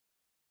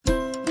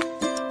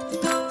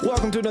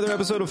Welcome to another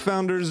episode of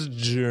Founder's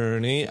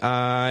Journey.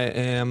 I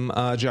am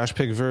Josh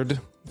Pigford,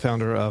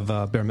 founder of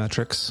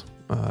Baremetrics,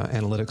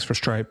 analytics for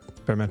Stripe,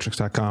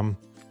 baremetrics.com.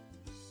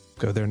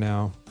 Go there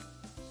now.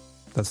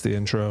 That's the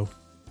intro.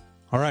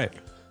 All right.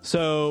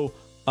 So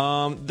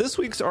this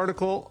week's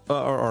podcast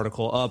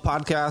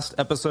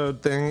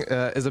episode thing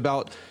is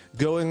about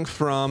going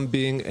from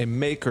being a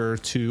maker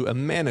to a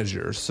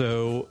manager.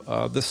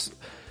 So this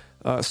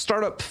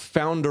startup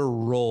founder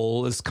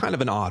role is kind of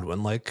an odd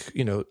one. Like,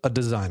 you know, a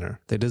designer,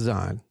 they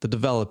design, the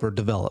developer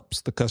develops,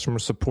 the customer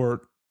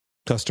supports,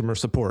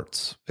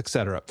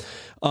 etc.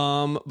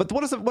 But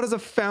what does a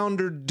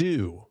founder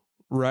do?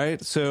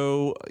 Right.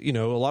 So, you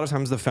know, a lot of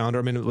times the founder,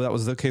 I mean, that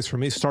was the case for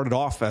me, started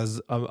off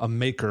as a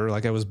maker,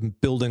 like I was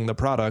building the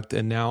product,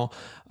 and now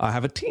I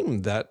have a team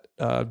that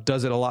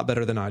does it a lot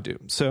better than I do.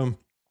 So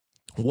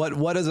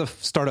what does a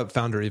startup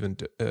founder even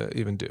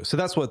do? So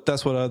that's what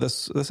this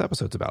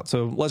episode's about.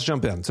 So let's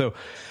jump in. So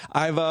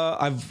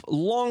I've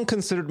long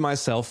considered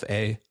myself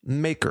a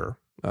maker.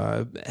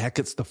 Heck,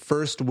 it's the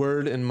first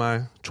word in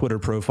my Twitter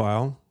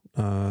profile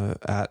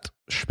at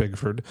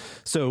Spigford.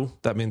 So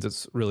that means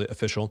it's really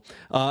official.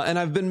 And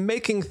I've been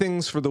making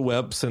things for the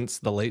web since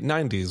the late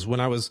 90s. When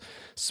I was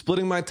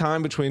splitting my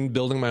time between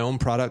building my own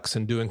products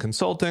and doing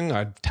consulting,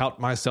 I'd tout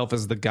myself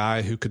as the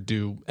guy who could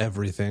do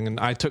everything. And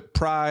I took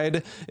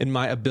pride in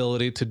my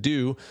ability to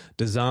do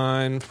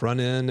design, front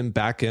end and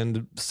back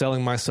end,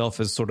 selling myself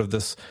as sort of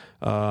this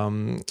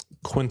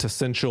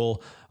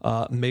quintessential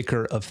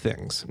maker of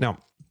things. Now,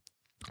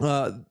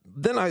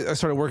 then I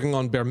started working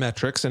on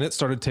Baremetrics, and it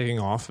started taking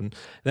off. And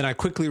then I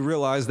quickly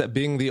realized that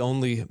being the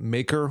only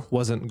maker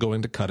wasn't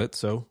going to cut it.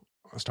 So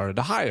I started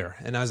to hire.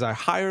 And as I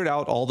hired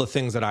out all the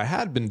things that I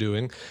had been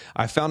doing,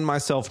 I found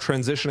myself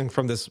transitioning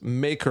from this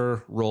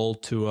maker role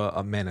to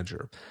a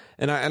manager.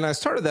 And I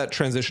started that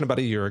transition about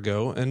a year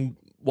ago. And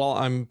while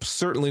I'm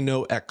certainly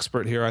no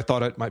expert here, I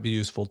thought it might be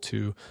useful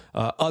to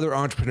other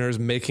entrepreneurs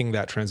making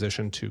that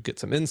transition to get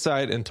some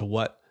insight into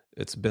what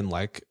it's been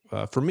like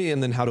for me,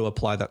 and then how to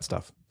apply that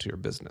stuff to your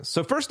business.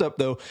 So first up,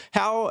 though,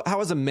 how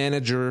is a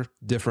manager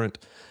different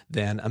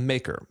than a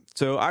maker?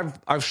 So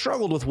I've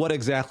struggled with what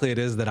exactly it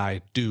is that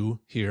I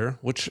do here,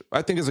 which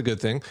I think is a good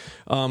thing.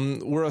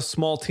 We're a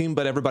small team,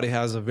 but everybody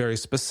has a very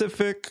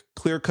specific,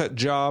 clear-cut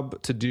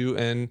job to do,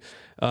 and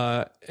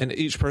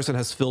each person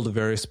has filled a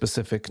very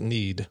specific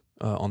need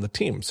on the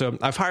team. So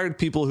I've hired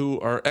people who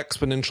are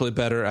exponentially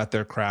better at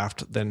their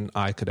craft than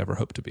I could ever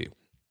hope to be.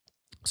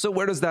 So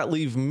where does that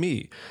leave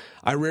me?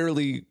 I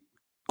rarely,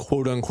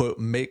 quote unquote,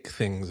 make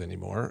things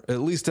anymore, at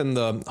least in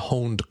the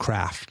honed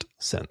craft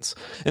sense.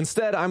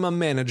 Instead, I'm a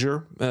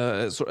manager,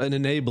 an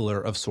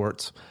enabler of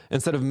sorts.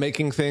 Instead of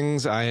making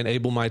things, I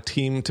enable my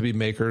team to be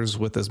makers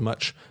with as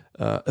much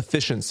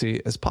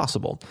efficiency as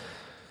possible.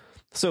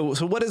 So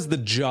what is the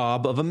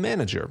job of a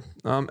manager?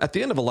 At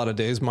the end of a lot of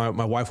days, my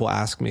wife will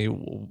ask me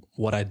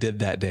what I did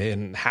that day,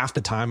 and half the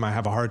time I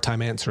have a hard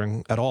time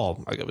answering at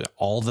all.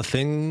 All the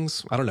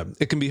things, I don't know.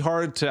 It can be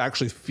hard to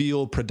actually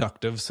feel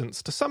productive,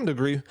 since to some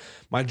degree,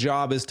 my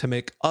job is to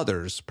make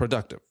others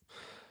productive.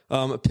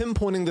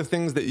 Pinpointing the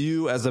things that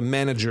you as a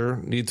manager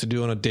need to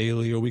do on a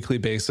daily or weekly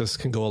basis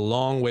can go a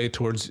long way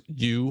towards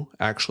you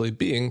actually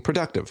being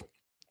productive.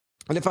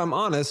 And if I'm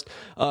honest,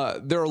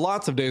 there are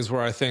lots of days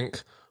where I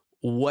think,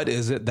 what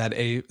is it that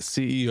a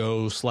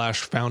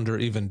CEO/founder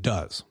even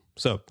does?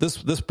 So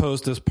this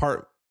post is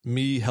part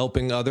me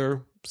helping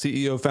other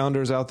CEO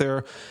founders out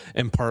there,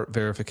 and part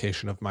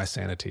verification of my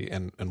sanity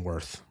and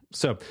worth.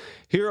 So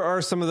here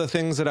are some of the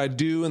things that I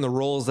do and the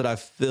roles that I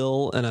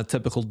fill in a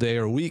typical day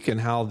or week, and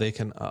how they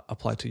can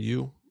apply to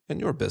you and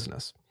your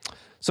business.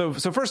 So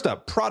first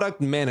up, product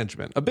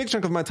management. A big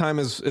chunk of my time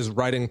is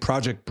writing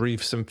project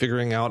briefs and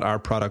figuring out our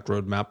product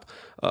roadmap,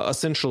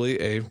 essentially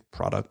a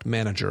product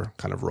manager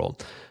kind of role.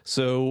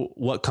 So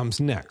what comes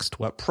next?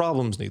 What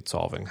problems need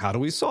solving? How do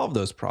we solve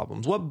those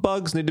problems? What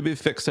bugs need to be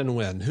fixed and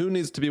when? Who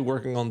needs to be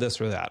working on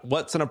this or that?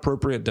 What's an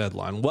appropriate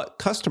deadline? What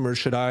customers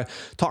should I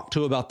talk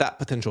to about that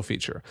potential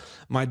feature?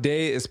 My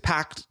day is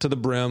packed to the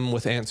brim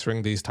with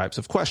answering these types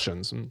of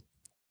questions. And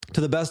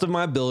to the best of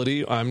my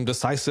ability, I'm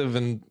decisive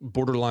and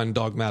borderline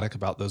dogmatic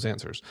about those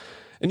answers.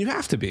 And you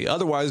have to be.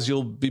 Otherwise,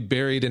 you'll be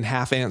buried in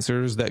half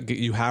answers that get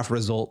you half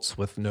results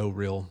with no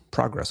real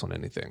progress on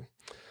anything.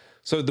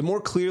 So the more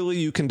clearly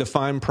you can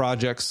define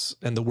projects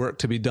and the work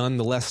to be done,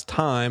 the less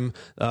time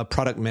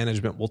product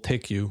management will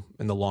take you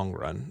in the long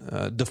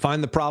run.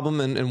 Define the problem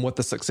and what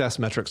the success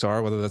metrics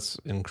are, whether that's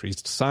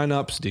increased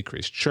signups,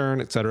 decreased churn,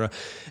 etc.,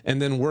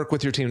 and then work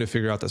with your team to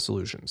figure out the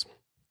solutions.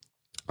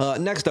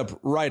 Next up,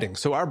 writing.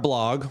 So our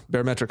blog,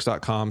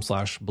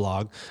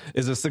 baremetrics.com/blog,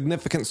 is a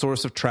significant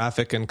source of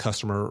traffic and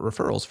customer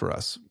referrals for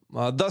us.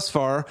 Thus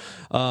far,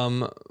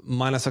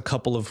 minus a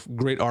couple of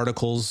great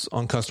articles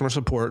on customer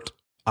support,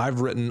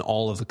 I've written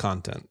all of the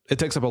content. It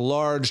takes up a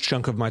large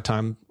chunk of my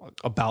time,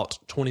 about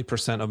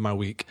 20% of my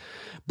week.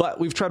 But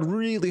we've tried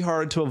really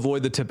hard to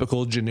avoid the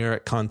typical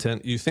generic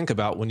content you think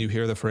about when you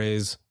hear the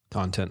phrase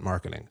content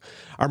marketing.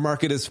 Our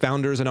market is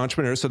founders and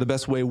entrepreneurs, so the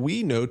best way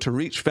we know to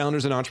reach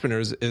founders and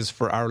entrepreneurs is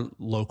for our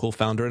local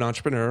founder and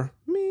entrepreneur,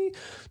 me, me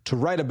to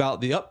write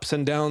about the ups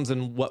and downs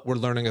and what we're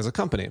learning as a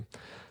company.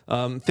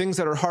 Things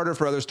that are harder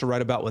for others to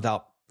write about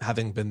without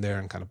having been there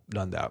and kind of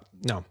done that.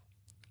 Now,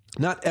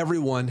 not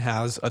everyone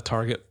has a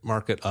target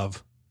market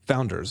of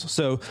founders.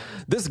 So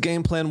this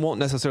game plan won't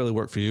necessarily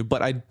work for you,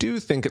 but I do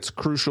think it's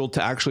crucial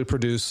to actually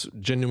produce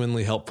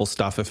genuinely helpful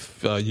stuff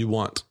if you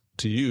want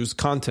to use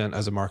content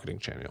as a marketing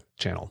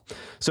channel.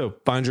 So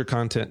find your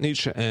content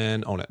niche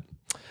and own it.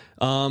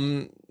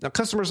 Now,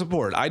 customer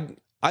support.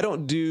 I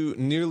don't do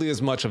nearly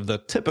as much of the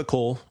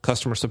typical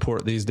customer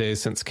support these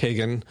days since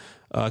Kagan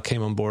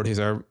came on board. He's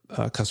our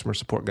customer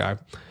support guy.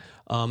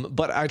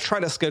 But I try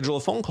to schedule a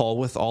phone call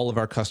with all of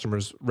our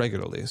customers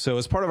regularly. So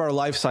as part of our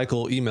life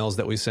cycle emails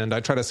that we send,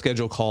 I try to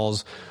schedule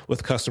calls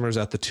with customers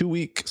at the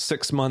 2-week,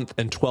 6-month,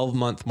 and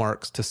 12-month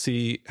marks to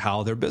see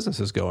how their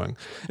business is going.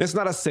 And it's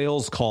not a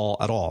sales call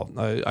at all.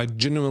 I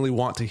genuinely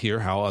want to hear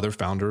how other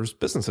founders'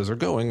 businesses are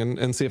going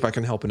and see if I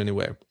can help in any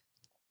way.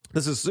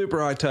 This is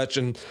super high touch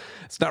and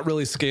it's not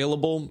really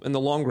scalable in the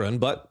long run,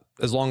 but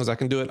as long as I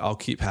can do it, I'll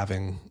keep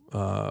having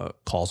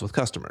calls with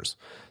customers.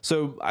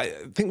 So I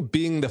think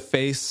being the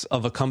face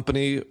of a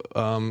company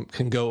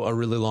can go a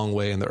really long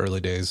way in the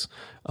early days.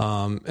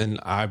 And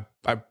I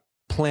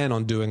plan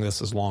on doing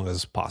this as long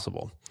as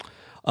possible.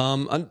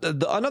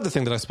 Another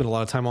thing that I spend a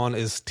lot of time on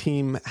is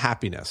team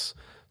happiness.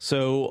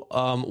 So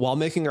while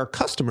making our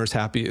customers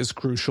happy is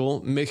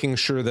crucial, making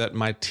sure that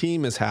my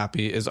team is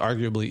happy is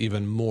arguably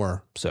even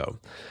more so.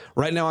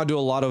 Right now, I do a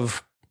lot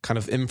of kind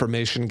of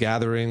information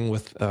gathering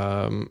with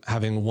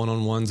having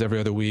one-on-ones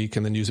every other week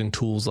and then using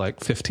tools like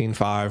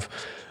 15Five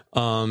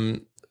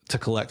to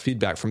collect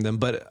feedback from them.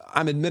 But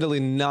I'm admittedly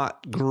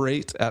not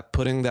great at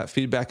putting that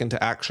feedback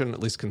into action,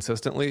 at least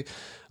consistently.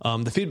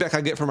 The feedback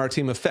I get from our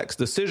team affects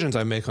decisions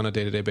I make on a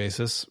day-to-day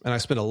basis. And I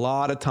spend a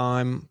lot of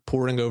time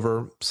poring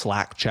over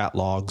Slack chat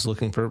logs,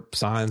 looking for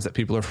signs that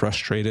people are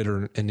frustrated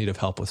or in need of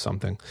help with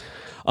something.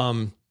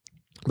 But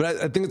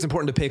I think it's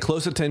important to pay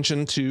close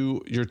attention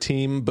to your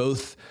team,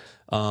 both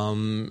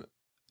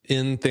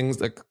in things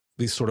like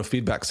these sort of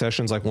feedback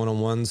sessions like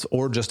one-on-ones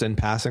or just in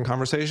passing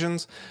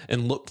conversations,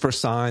 and look for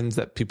signs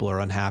that people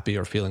are unhappy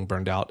or feeling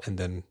burned out and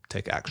then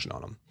take action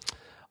on them.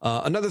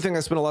 Another thing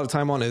I spend a lot of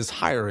time on is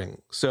hiring.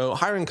 So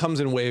hiring comes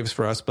in waves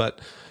for us, but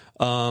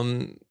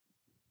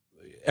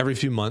every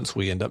few months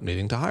we end up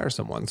needing to hire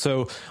someone.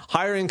 So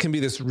hiring can be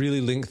this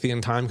really lengthy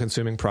and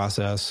time-consuming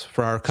process.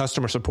 For our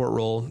customer support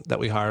role that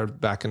we hired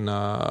back in,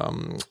 I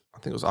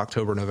think it was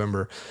October,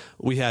 November,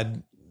 we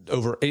had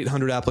over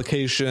 800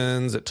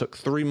 applications. It took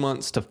 3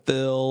 months to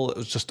fill. It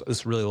was just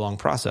this really long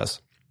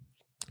process.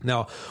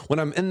 Now, when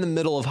I'm in the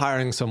middle of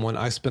hiring someone,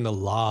 I spend a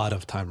lot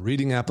of time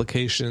reading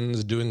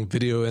applications, doing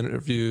video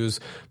interviews,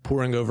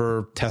 poring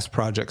over test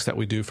projects that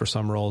we do for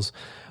some roles.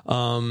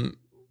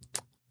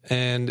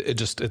 And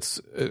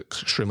it's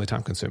extremely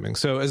time consuming.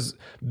 So as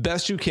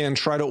best you can,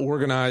 try to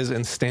organize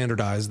and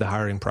standardize the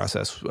hiring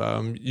process.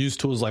 Use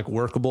tools like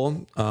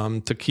Workable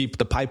to keep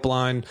the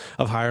pipeline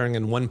of hiring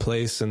in one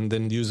place, and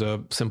then use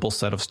a simple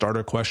set of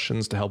starter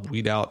questions to help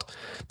weed out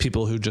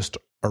people who just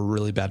are a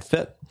really bad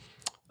fit.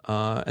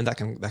 And that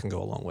can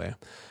go a long way.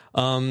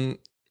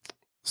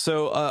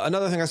 So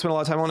another thing I spend a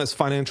lot of time on is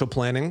financial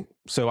planning.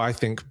 So I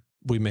think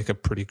we make a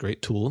pretty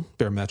great tool,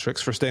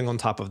 Baremetrics, for staying on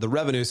top of the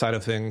revenue side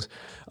of things.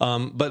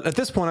 But at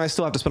this point, I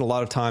still have to spend a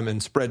lot of time in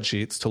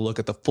spreadsheets to look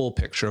at the full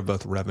picture of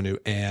both revenue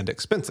and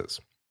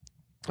expenses.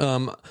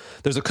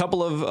 There's a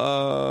couple of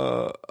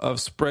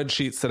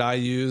spreadsheets that I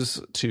use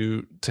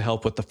to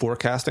help with the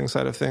forecasting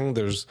side of things.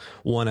 There's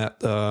one at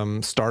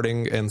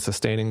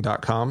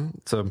startingandsustaining.com.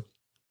 It's a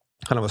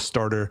kind of a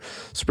starter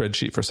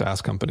spreadsheet for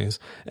SaaS companies.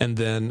 And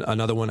then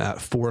another one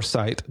at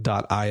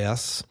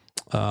foresight.is.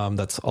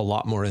 That's a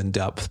lot more in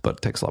depth,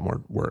 but takes a lot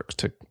more work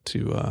to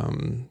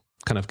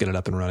kind of get it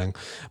up and running.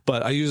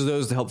 But I use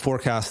those to help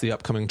forecast the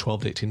upcoming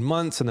 12 to 18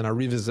 months, and then I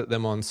revisit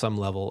them on some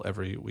level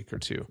every week or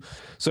two.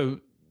 So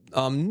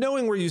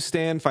knowing where you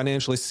stand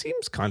financially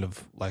seems kind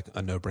of like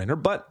a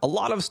no-brainer, but a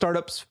lot of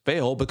startups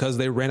fail because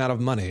they ran out of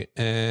money.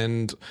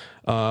 And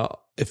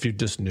if you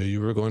just knew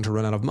you were going to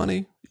run out of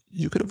money,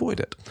 you could avoid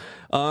it.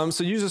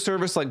 So use a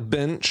service like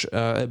Bench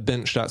at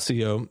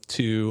bench.co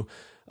to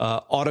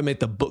automate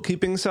the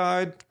bookkeeping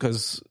side,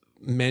 because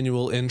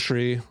manual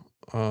entry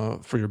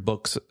for your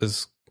books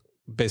is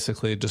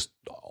basically just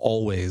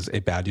always a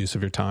bad use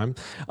of your time.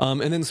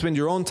 And then spend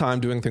your own time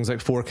doing things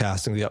like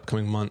forecasting the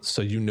upcoming months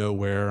so you know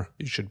where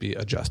you should be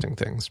adjusting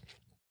things.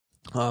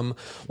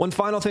 One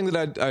final thing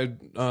that I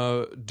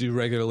do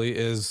regularly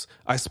is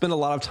I spend a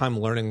lot of time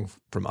learning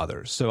from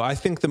others. So I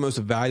think the most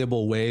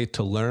valuable way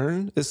to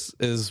learn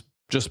is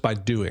just by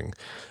doing.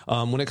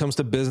 When it comes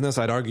to business,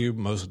 I'd argue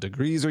most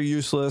degrees are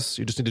useless.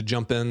 You just need to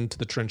jump into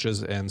the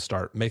trenches and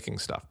start making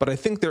stuff. But I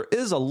think there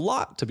is a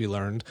lot to be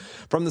learned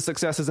from the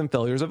successes and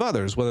failures of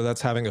others, whether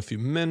that's having a few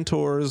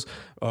mentors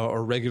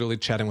or regularly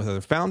chatting with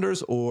other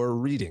founders or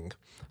reading.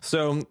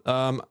 So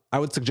I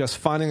would suggest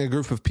finding a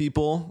group of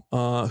people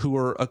who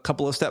are a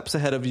couple of steps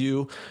ahead of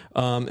you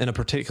in a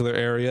particular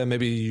area.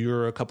 Maybe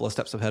you're a couple of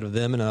steps ahead of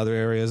them in other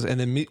areas, and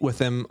then meet with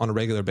them on a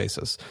regular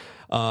basis.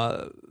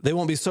 They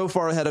won't be so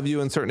far ahead of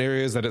you in certain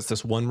areas that it's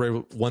this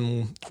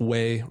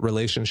one-way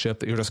relationship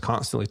that you're just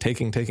constantly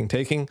taking.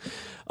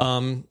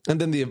 And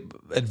then the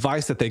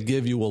advice that they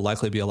give you will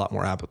likely be a lot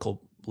more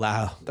applicable.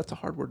 That's a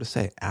hard word to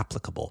say.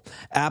 Applicable.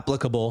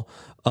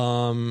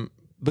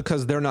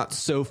 Because they're not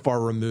so far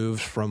removed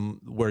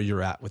from where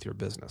you're at with your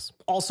business.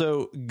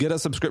 Also, get a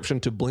subscription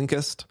to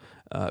Blinkist,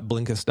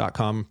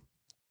 Blinkist.com.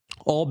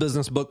 All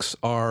business books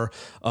are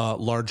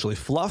largely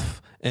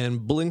fluff,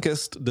 and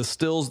Blinkist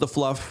distills the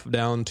fluff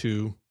down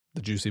to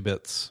the juicy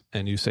bits,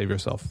 and you save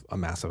yourself a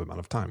massive amount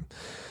of time.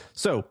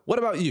 So what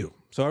about you?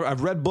 So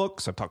I've read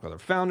books, I've talked with other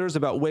founders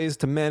about ways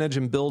to manage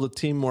and build a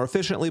team more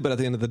efficiently, but at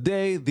the end of the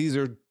day, these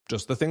are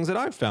just the things that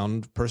I've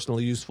found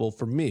personally useful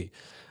for me.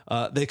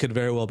 They could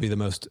very well be the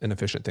most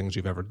inefficient things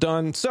you've ever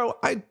done. So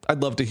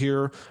I'd love to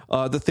hear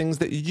the things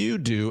that you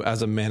do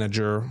as a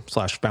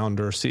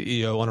manager/founder,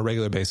 CEO on a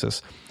regular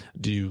basis.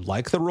 Do you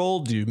like the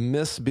role? Do you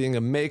miss being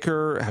a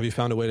maker? Have you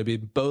found a way to be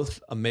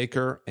both a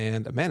maker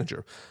and a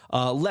manager?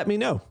 Let me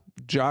know.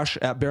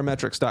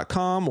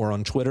 Josh@baremetrics.com or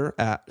on Twitter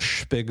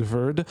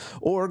 @Spigverd,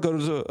 or go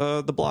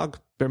to the blog,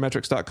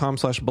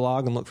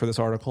 baremetrics.com/blog, and look for this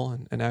article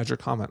and add your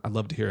comment. I'd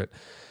love to hear it.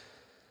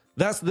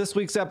 That's this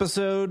week's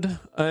episode.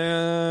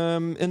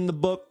 In the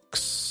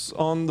books,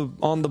 in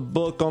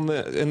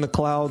the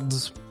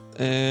clouds,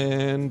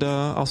 and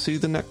I'll see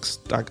you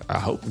I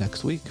hope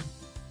next week.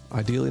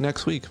 Ideally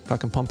next week, if I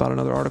can pump out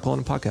another article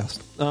and a podcast.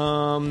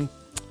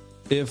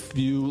 If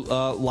you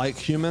like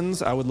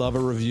humans, I would love a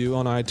review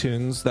on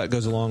iTunes. That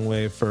goes a long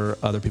way for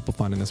other people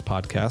finding this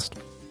podcast.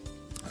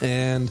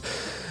 And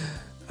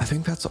I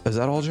think is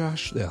that all,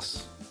 Josh?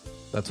 Yes,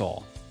 that's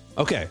all.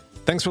 Okay,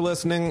 thanks for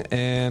listening,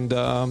 and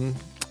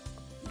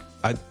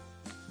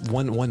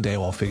one day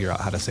I'll figure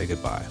out how to say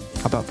goodbye.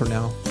 How about for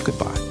now?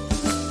 Goodbye.